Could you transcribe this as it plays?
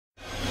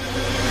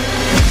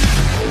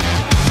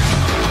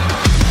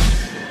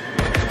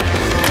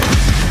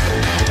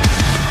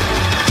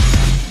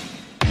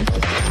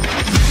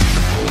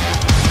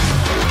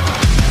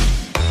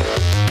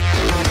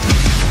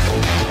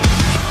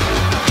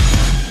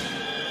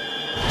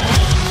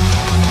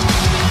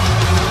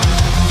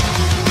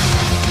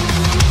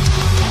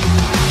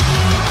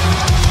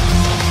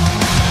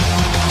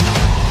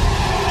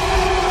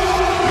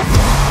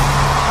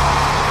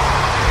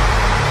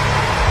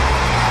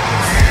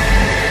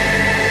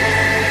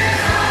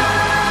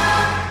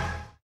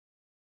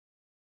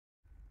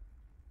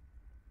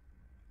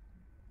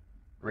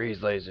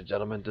Greetings, ladies and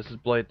gentlemen. This is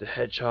Blade the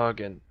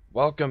Hedgehog, and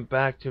welcome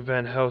back to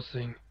Van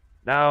Helsing.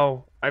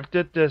 Now, I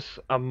did this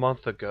a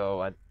month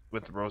ago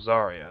with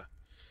Rosaria,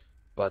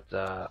 but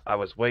I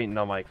was waiting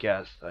on my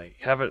guest. I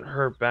haven't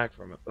heard back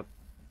from it, but...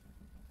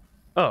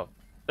 Oh,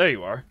 there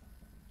you are.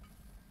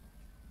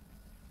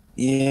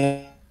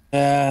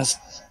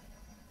 Yes.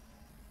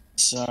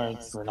 Sorry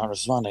for not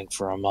responding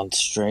for a month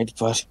straight,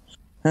 but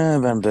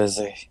I've been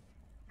busy.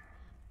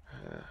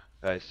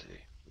 I see.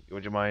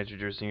 Would you mind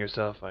introducing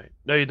yourself? I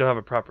know you don't have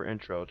a proper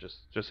intro,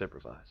 just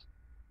improvise.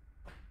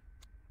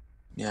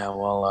 Yeah,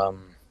 well,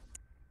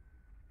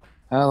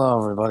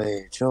 hello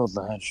everybody. Chilled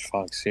The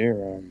Hedgefox here.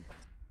 I'm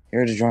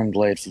here to join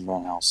Blade from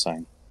Van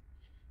Helsing.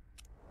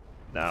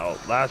 Now,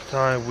 last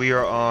time we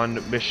are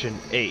on mission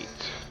 8.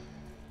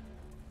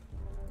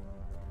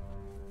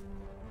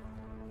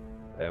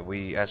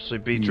 We actually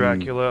beat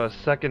Dracula a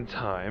second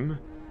time,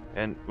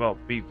 and, well,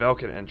 beat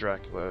Velkin and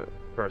Dracula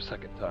for a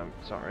second time,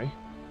 sorry.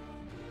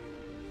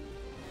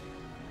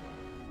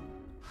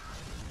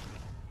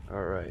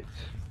 Alright,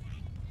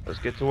 let's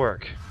get to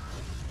work.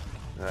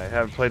 I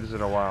haven't played this in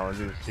a while, I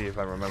need to see if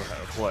I remember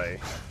how to play.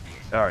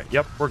 Alright,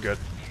 yep, we're good.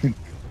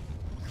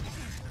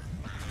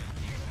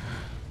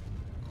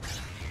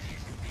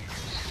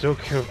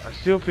 I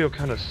still feel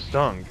kind of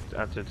stung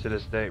to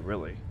this day,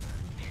 really.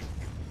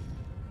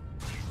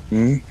 What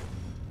do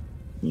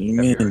you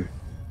mean?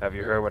 Have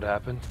you heard what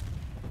happened?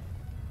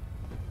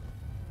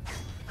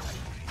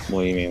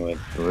 What do you mean with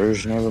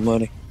Rouge and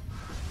everybody?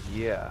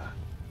 Yeah,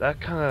 that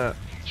kind of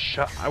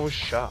I was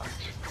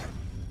shocked.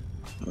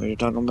 What are you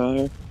talking about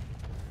here?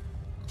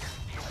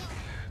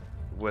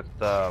 With,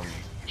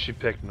 she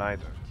picked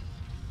neither.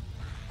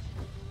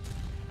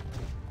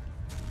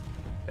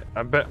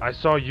 I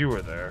saw you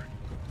were there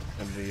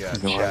in the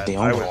chat. The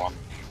only one.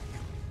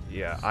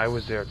 Yeah, I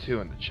was there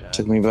too in the chat.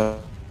 Took me by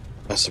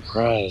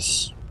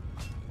surprise.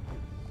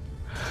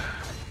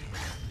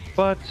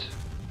 But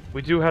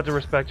we do have to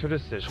respect her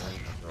decision,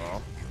 after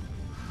all.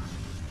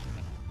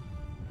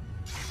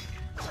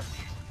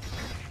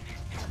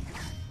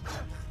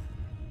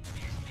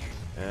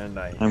 And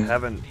I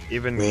haven't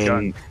even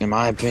gotten... In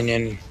my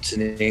opinion, it's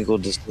an equal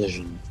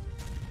decision.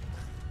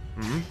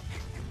 Hmm?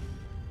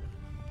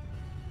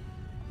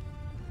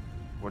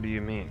 What do you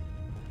mean?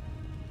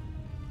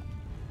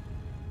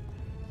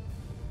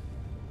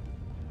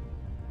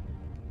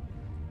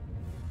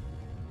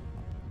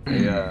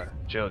 Hey,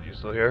 Jill, you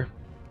still here?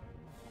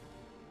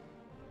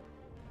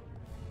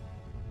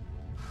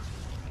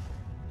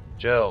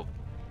 Jill.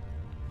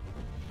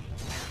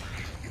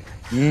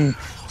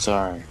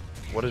 Sorry.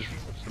 What's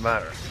the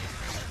matter?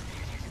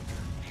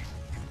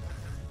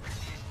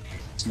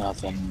 It's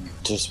nothing.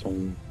 Just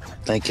been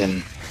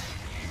thinking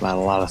about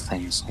a lot of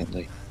things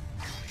lately.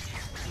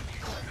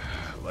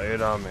 Lay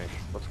it on me.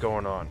 What's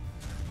going on?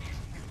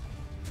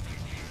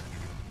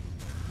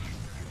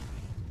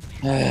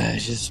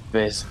 Just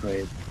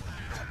basically,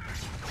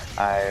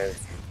 I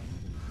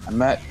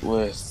met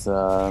with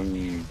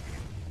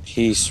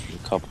Peace a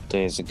couple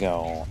days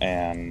ago,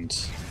 and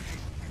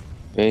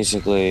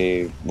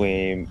basically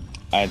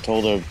I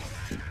told her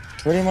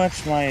pretty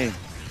much my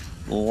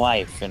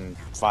life in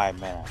 5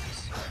 minutes.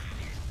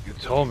 You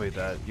told me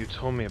that. You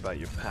told me about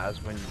your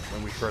past when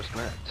we first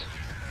met.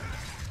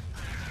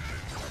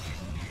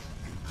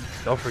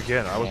 Don't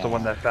forget, I was the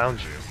one that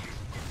found you.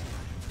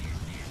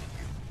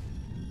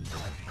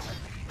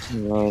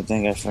 You really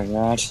think I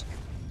forgot?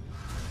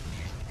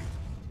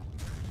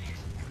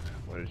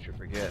 What did you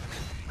forget?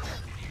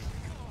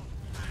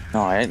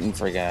 No, I didn't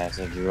forget. I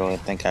said, you really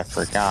think I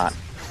forgot?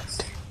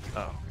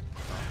 Oh.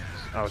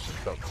 I was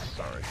just so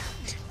sorry.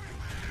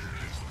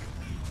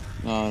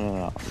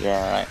 No. You're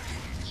alright.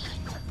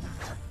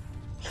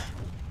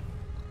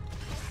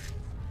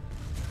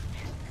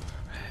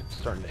 I'm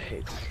starting to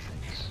hate these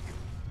things.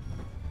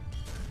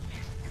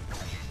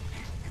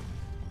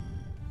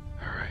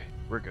 Alright,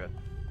 we're good.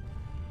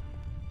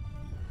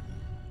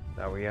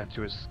 Now we have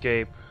to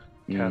escape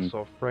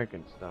Castle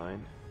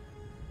Frankenstein.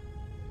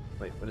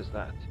 Wait, what is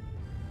that?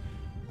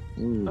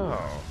 Ooh.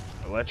 Oh,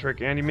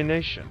 electric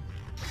ammunition.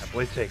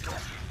 Happily taken.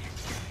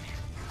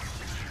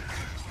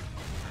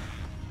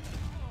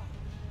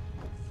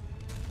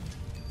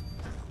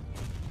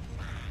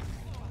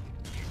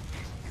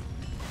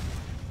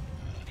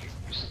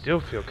 Still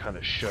feel kind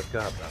of shook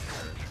up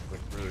after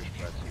with Rouge,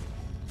 but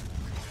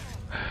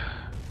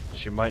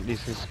she might need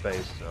some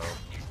space, so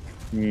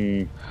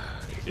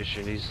if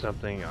she needs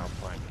something, I'll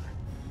find her.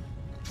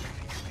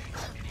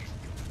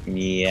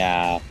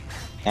 Yeah.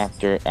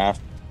 After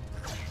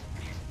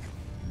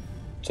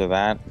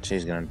that,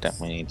 she's gonna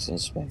definitely need some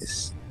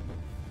space.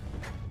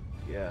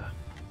 Yeah.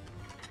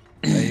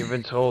 I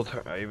even told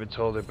her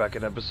back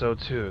in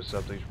episode 2, if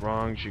something's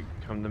wrong, she can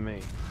come to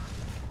me.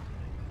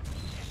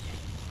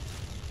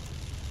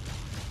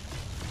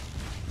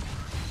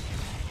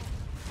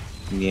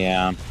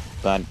 Yeah,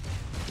 but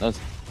let's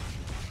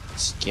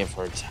give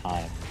her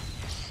time.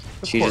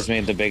 She just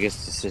made the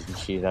biggest decision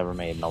she's ever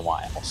made in a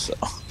while, so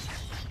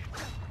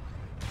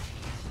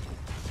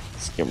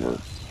let's give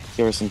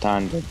her some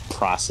time to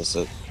process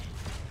it.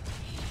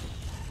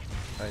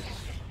 Nice.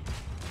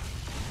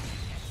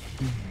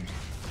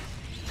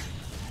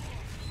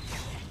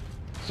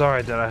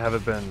 Sorry that I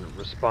haven't been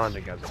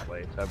responding as of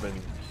late. I've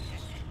been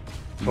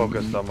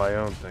focused on my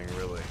own thing,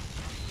 really.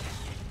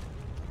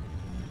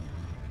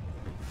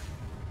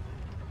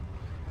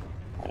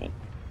 Right.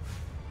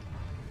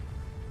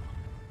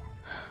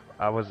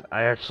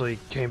 I actually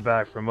came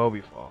back from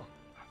Obifall.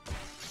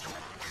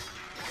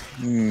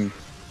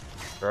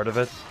 Heard of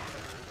it?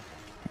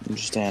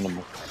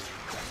 Understandable.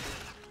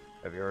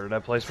 Have you heard of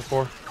that place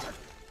before?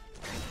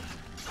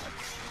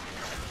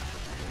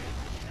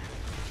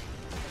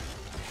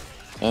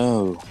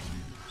 Oh.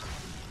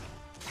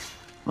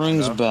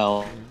 Rings No?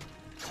 bells.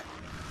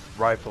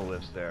 Rifle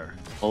lives there.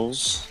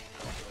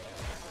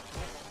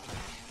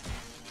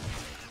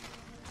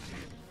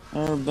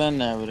 Never been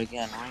there, but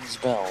again, rings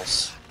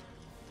bells.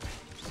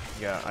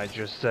 Yeah, I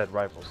just said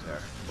Rifle's there.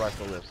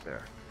 Rifle lives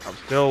there. I'm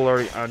still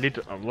learning. I'm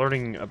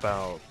learning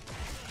about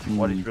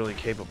what he's really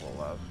capable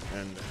of,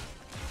 and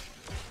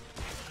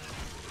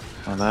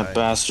Oh, that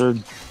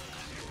bastard.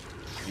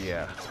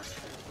 Yeah.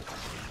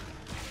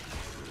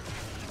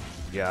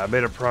 Yeah, I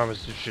made a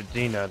promise to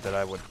Shadina that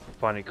I would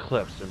find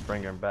Eclipse and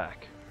bring him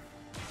back.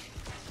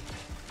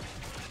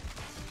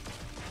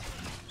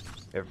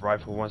 If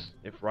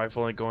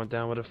Rifle ain't going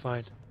down with a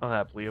fight, I'll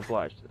happily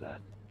oblige to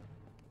that.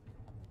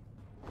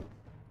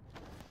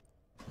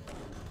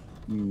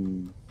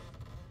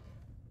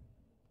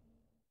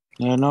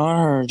 Yeah, no,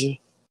 I heard you.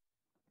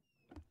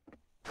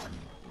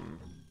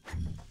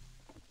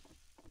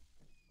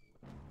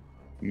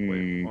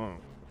 Wait, whoa,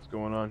 what's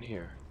going on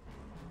here?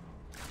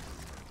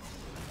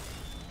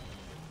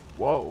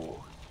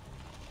 Whoa.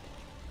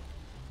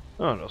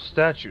 Oh, those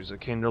statues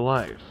that came to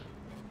life.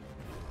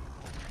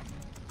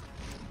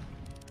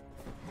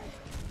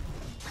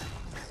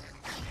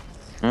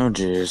 Oh,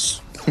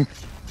 jeez. Damn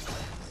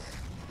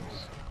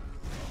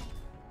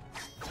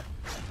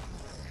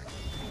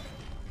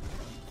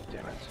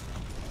it.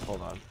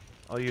 Hold on.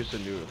 I'll use the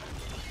new...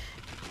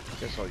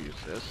 Guess I'll use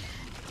this.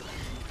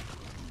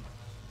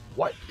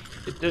 What?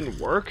 It didn't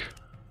work?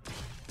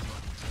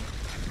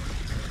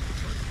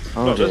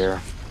 Oh, dear.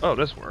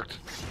 This worked.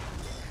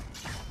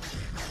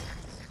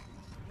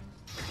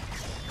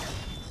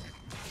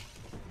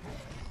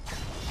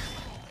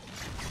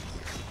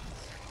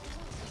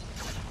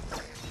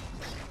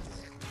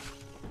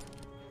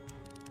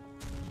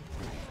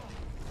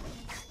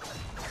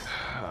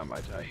 I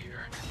might die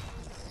here.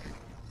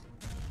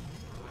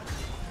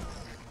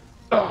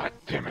 Oh,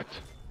 damn it.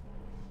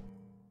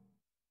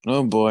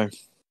 Oh, boy.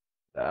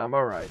 I'm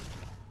alright.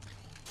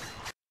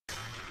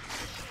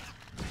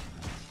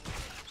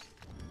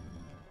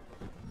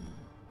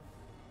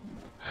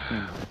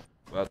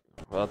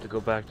 We'll have to go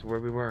back to where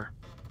we were.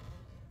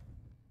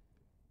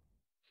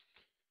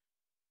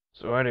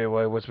 So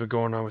anyway, what's been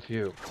going on with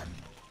you?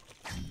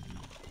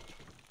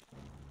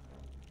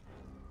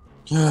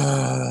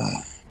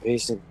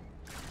 Basically,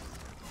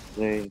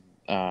 like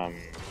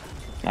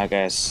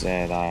I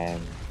said, I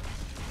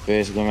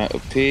basically met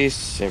with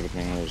peace.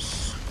 Everything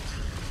was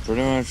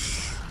pretty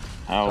much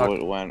how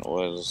it went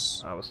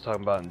was... I was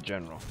talking about in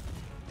general.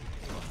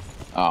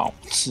 Oh,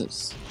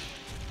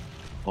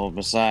 well,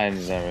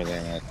 besides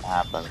everything that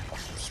happened,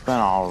 it's been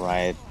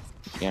alright.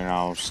 You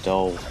know,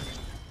 still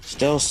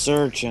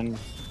searching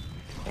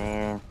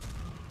for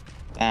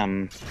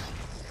them.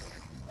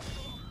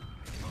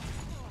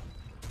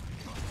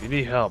 If you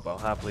need help, I'll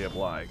happily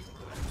oblige.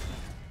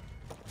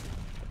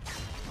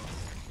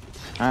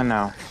 I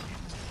know.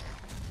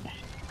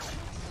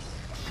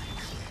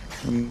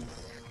 Who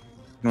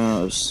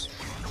knows?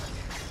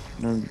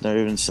 They're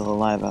even still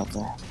alive out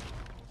there.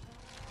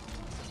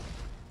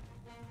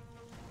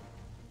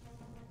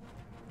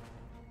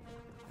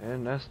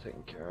 And that's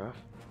taken care of.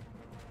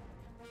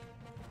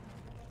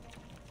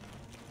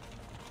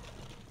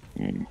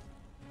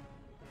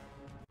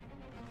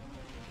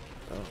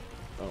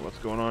 Oh, what's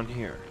going on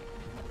here?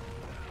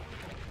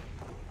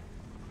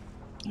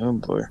 Oh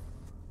boy.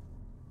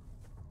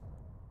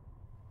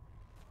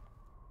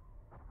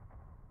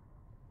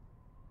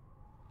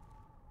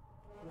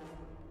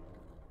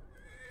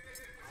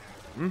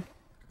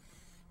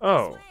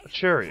 Oh, a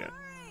chariot.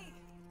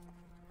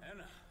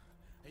 Anna,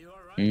 are you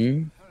alright? How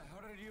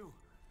did you?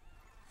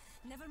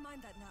 Never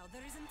mind that now.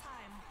 There isn't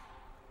time.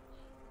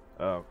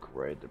 Oh,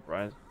 great. The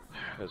bride.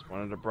 There's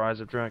one of the brides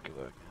of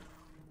Dracula.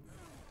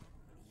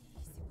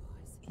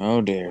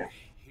 Oh dear.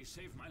 He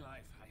saved my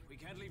life. We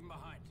can't leave him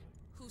behind.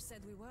 Who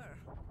said we were?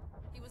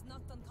 He was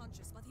knocked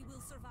unconscious, but he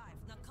will survive.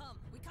 Now come.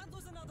 We can't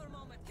lose another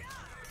moment.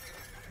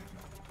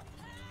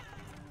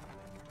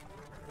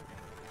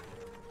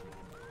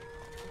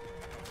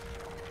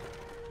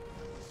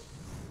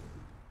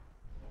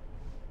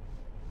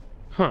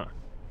 Huh.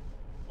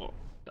 Well,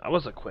 that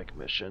was a quick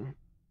mission.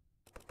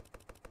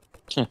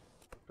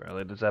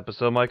 Apparently this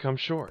episode might come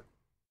short.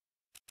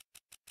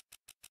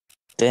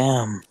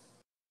 Damn.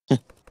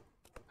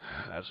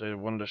 Actually,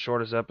 one of the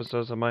shortest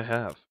episodes I might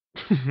have.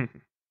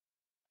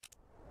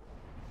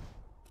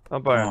 I'll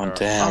buy Oh,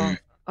 damn.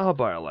 I'll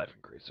buy a life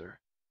increaser.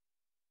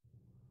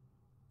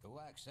 The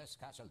access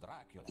Castle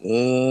Dracula.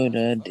 Good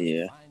First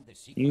idea. find the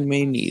secret You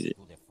may pass need it.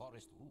 to the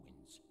forest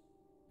ruins.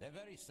 The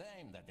very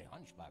same that the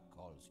hunchback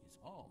calls his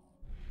home.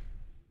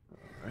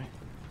 Alright.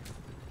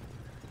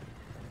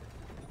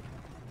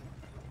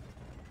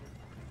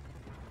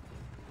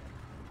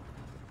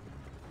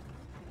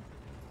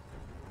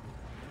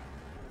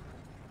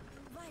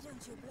 Why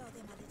don't you blow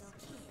them a little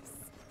kiss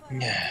for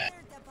Yeah. our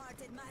dear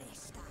departed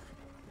Maeshta?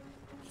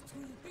 It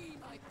will be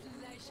my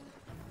pleasure.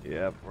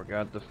 Yep, we're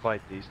going to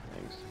fight these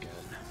things again.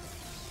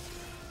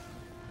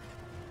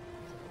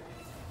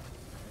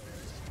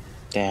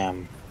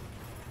 Damn.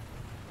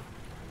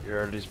 You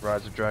heard of these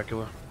Brides of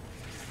Dracula?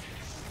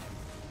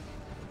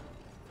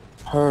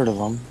 Heard of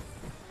them,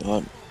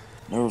 but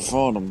never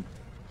fought them.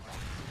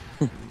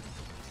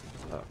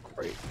 Oh,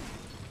 great.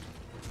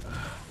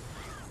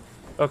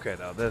 Okay,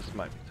 now this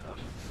might be tough.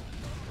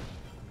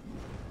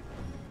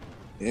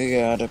 You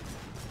got it.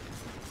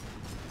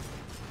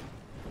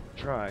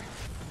 Try.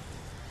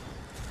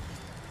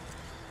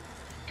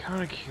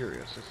 Kinda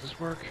curious, does this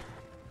work?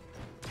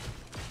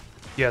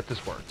 Yeah,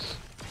 this works.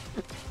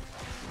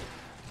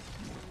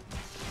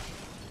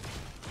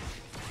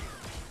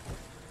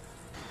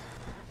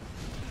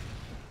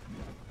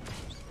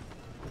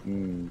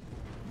 Hmm.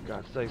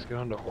 God's sakes, get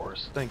on the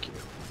horse. Thank you.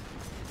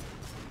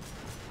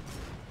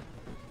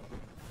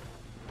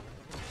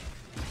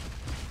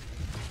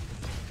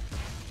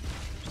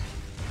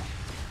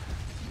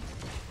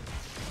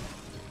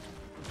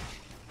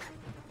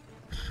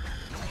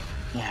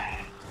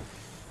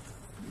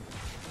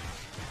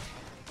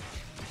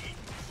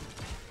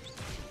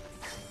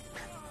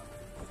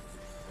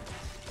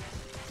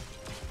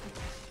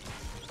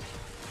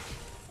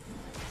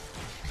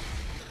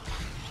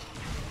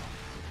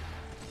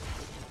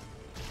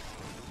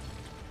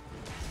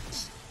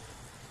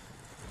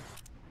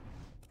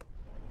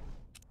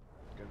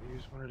 Gotta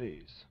use one of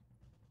these.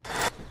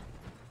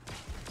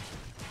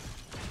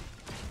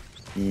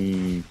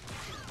 Hmm.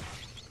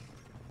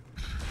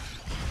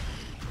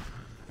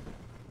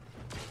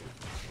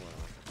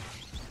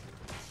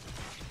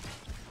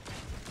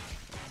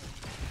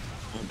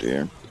 Oh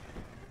dear.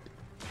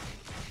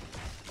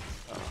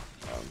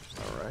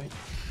 Alright. I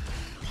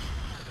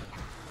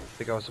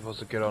think I was supposed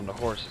to get on the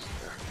horses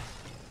there.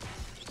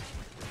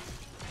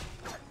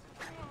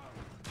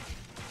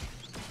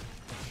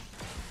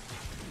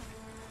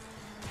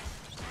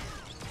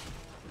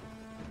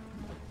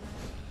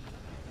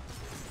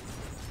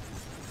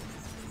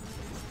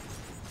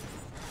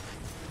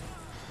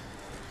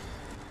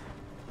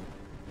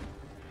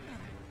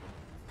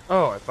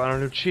 Oh, I found a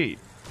new cheat.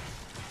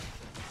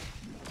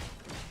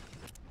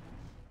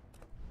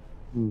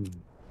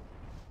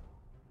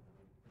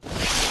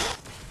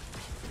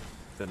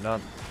 Did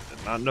not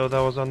know that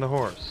was on the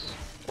horse.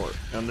 Or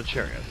on the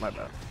chariot, my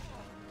bad.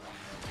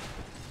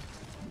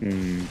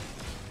 Hmm.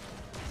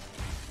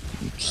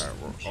 Oops.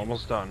 Alright, we're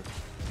almost done.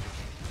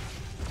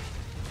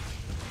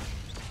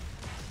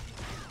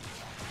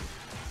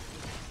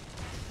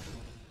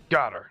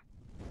 Got her.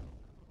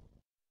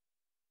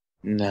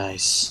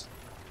 Nice.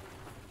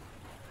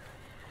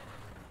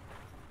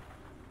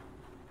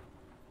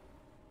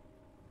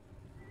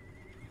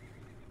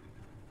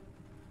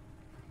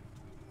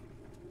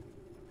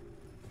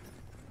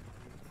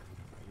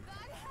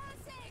 Van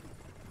Helsing!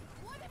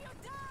 What have you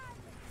done?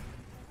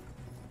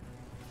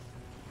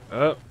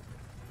 Oh,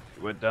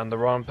 you went down the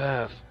wrong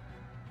path.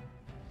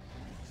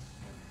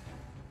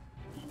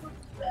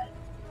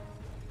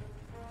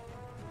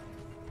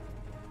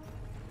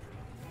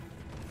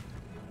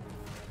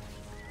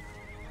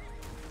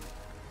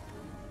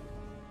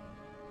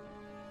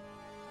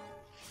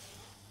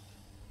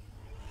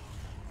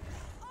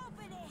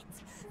 Open it!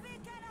 We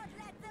cannot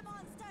let the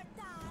monster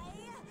die!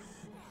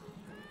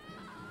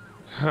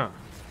 Huh.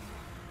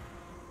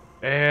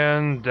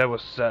 And that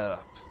was set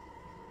up.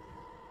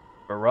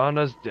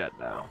 Mirana's dead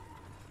now.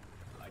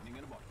 Lightning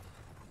in a bottle.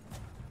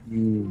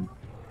 Hmm.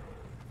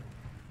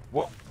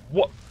 What?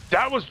 What?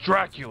 That was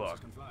Dracula!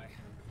 Can fly.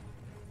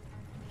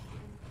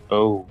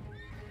 Oh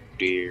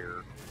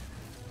dear.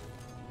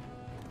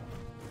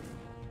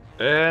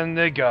 And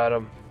they got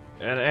him.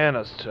 And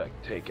Anna's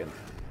taken.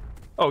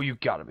 Oh, you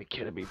gotta be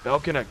kidding me.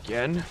 Belkin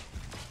again?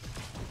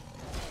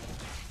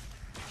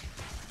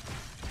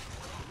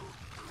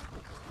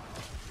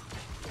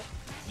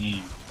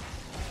 Hmm.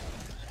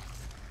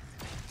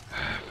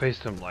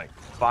 Faced him like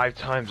 5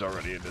 times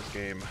already in this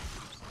game.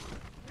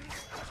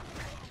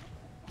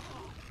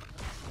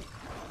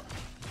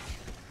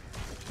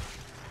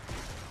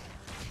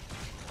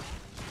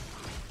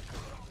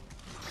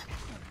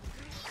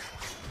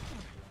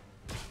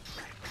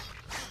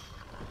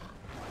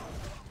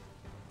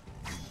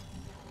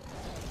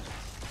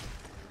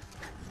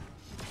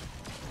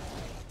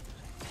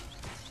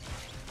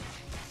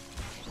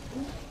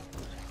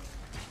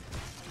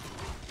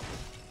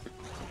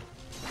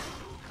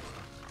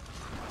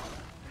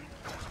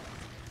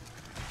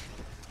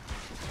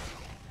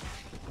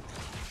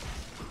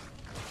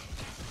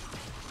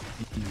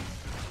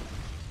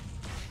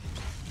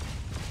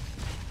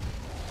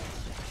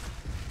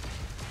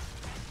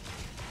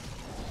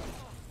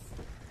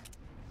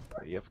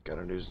 Yep,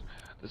 gotta use.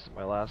 This is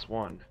my last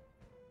one.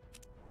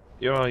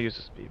 You don't want to use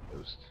the speed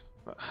boost.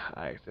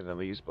 I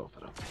accidentally used both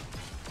of them.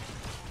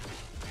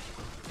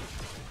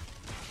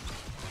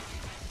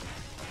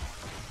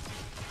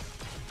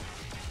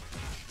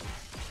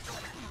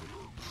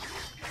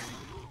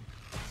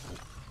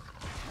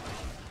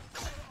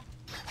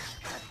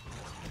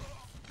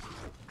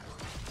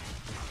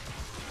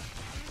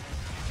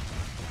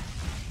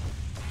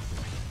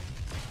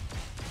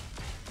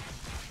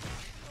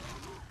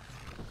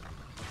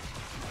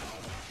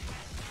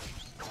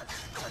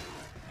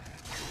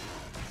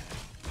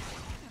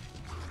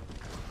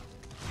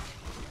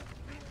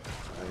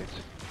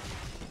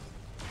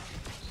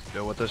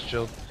 Still with us,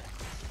 Chilled?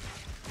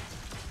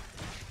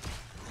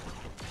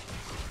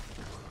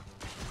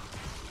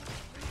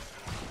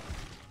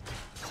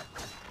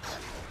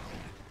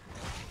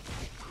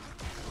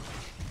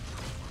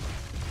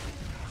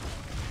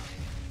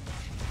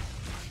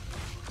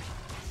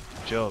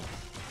 Chilled.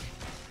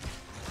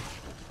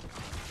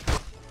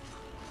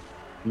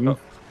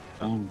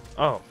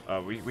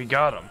 We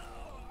got him.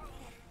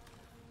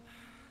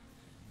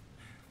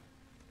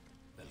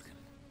 Welcome.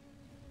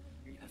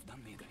 You have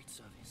done me a great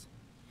service.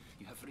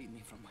 You have freed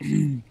me from my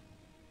suffering.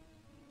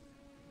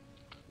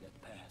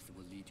 That path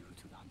will lead you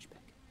to the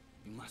Hunchback.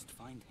 You must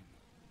find him.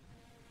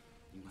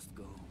 You must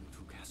go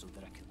to Castle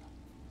Dracula.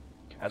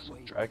 Castle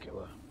Wait.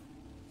 Dracula.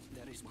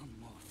 There is one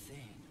more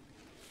thing.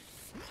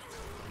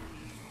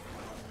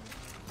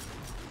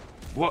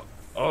 What?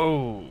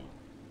 Oh.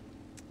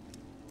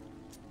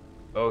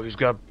 Oh, he's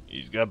got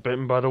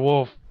bitten by the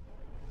wolf.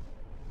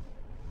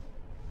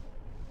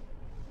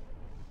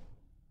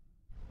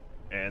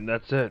 And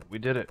that's it. We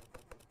did it.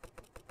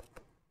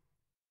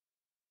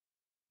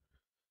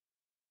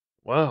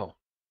 Wow.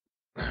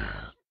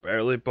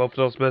 Barely both of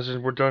those messages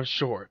were done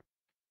short.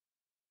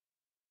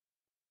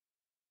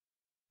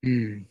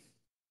 Hmm.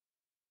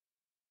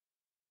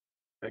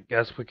 I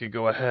guess we could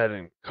go ahead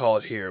and call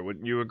it here.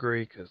 Wouldn't you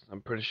agree? Because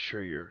I'm pretty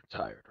sure you're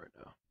tired right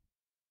now.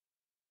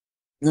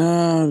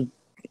 No,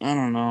 I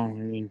don't know. I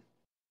mean,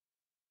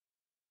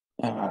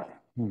 uh,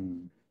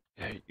 hmm.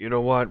 Hey, you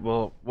know what?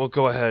 We'll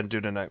go ahead and do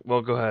tonight.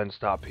 We'll go ahead and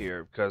stop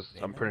here because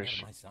I'm pretty Remember,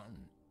 sure. my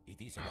son,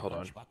 it is the Hold on.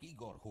 hunchback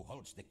Igor who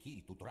holds the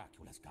key to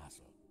Dracula's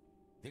castle.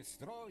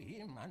 Destroy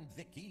him and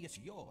the key is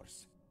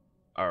yours.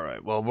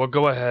 Alright, well, we'll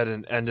go ahead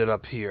and end it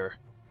up here.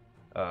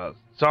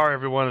 Sorry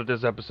everyone that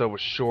this episode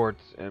was short,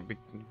 and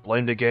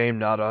blame the game,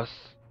 not us.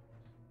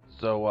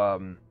 So,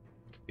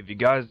 if you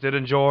guys did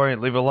enjoy,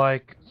 leave a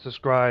like,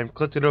 subscribe,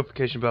 click the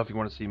notification bell if you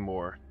want to see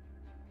more.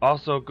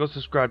 Also, go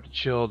subscribe to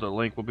Chill, the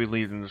link will be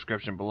leaved in the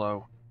description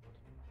below.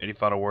 Any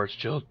final words,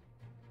 Chill?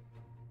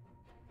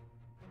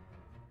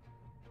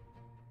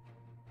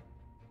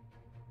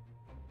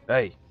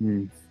 Hey,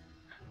 Hmm.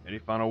 any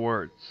final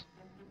words?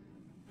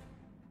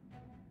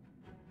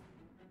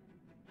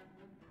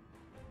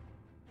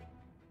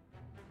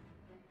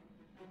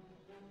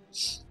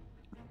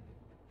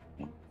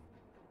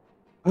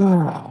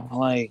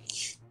 Like,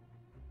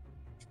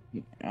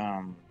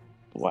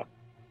 what?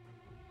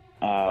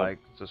 Like,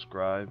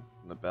 subscribe,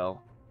 and the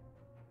bell.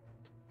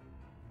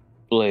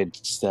 Blade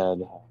said,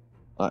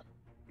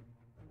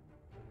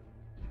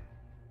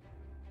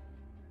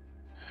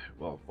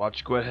 Well, why don't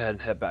you go ahead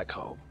and head back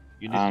home?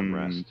 You need some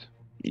rest.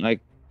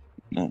 like,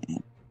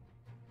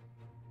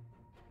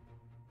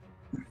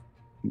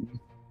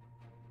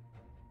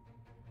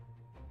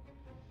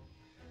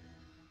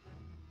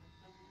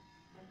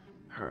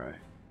 Alright.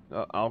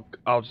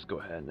 I'll just go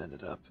ahead and end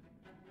it up.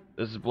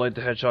 This is Blade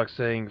the Hedgehog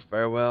saying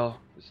farewell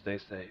and stay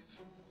safe.